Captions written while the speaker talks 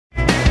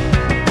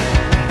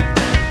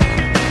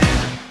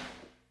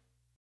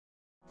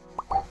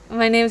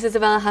My name is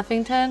Isabella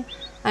Huffington.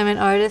 I'm an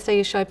artist. I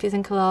use Sharpies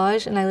and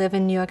collage, and I live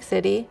in New York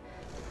City.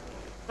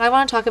 I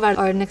want to talk about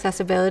art and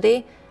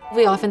accessibility.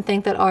 We often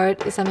think that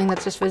art is something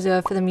that's just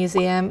reserved for the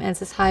museum, and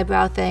it's this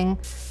highbrow thing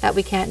that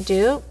we can't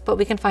do, but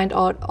we can find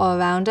art all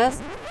around us.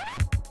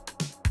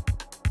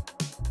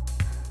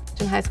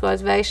 In high school, I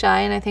was very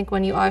shy, and I think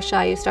when you are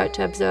shy, you start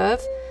to observe.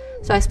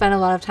 So I spent a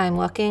lot of time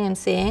looking and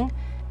seeing.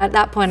 At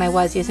that point, I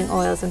was using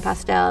oils and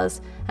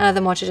pastels and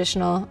other more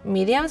traditional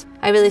mediums.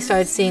 I really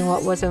started seeing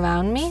what was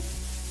around me.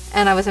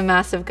 And I was a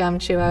massive gum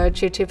chewer. I would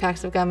chew 2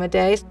 packs of gum a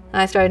day.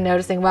 And I started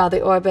noticing, wow,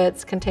 the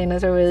orbits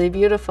containers are really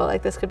beautiful.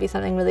 Like, this could be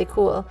something really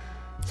cool.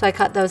 So I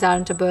cut those out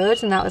into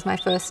birds, and that was my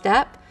first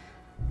step.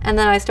 And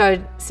then I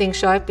started seeing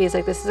Sharpies,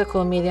 like, this is a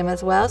cool medium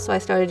as well. So I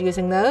started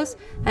using those.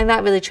 And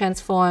that really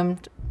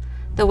transformed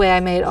the way I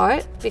made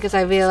art, because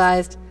I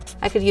realized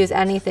I could use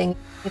anything.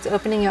 It's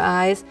opening your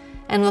eyes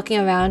and looking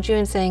around you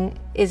and saying,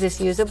 is this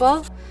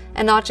usable?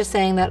 And not just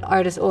saying that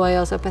art is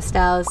oils or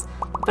pastels,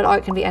 but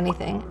art can be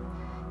anything.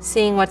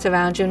 Seeing what's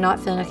around you, not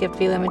feeling like you have to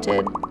be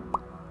limited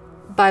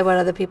by what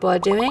other people are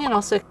doing, and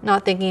also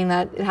not thinking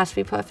that it has to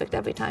be perfect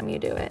every time you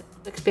do it.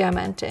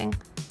 Experimenting.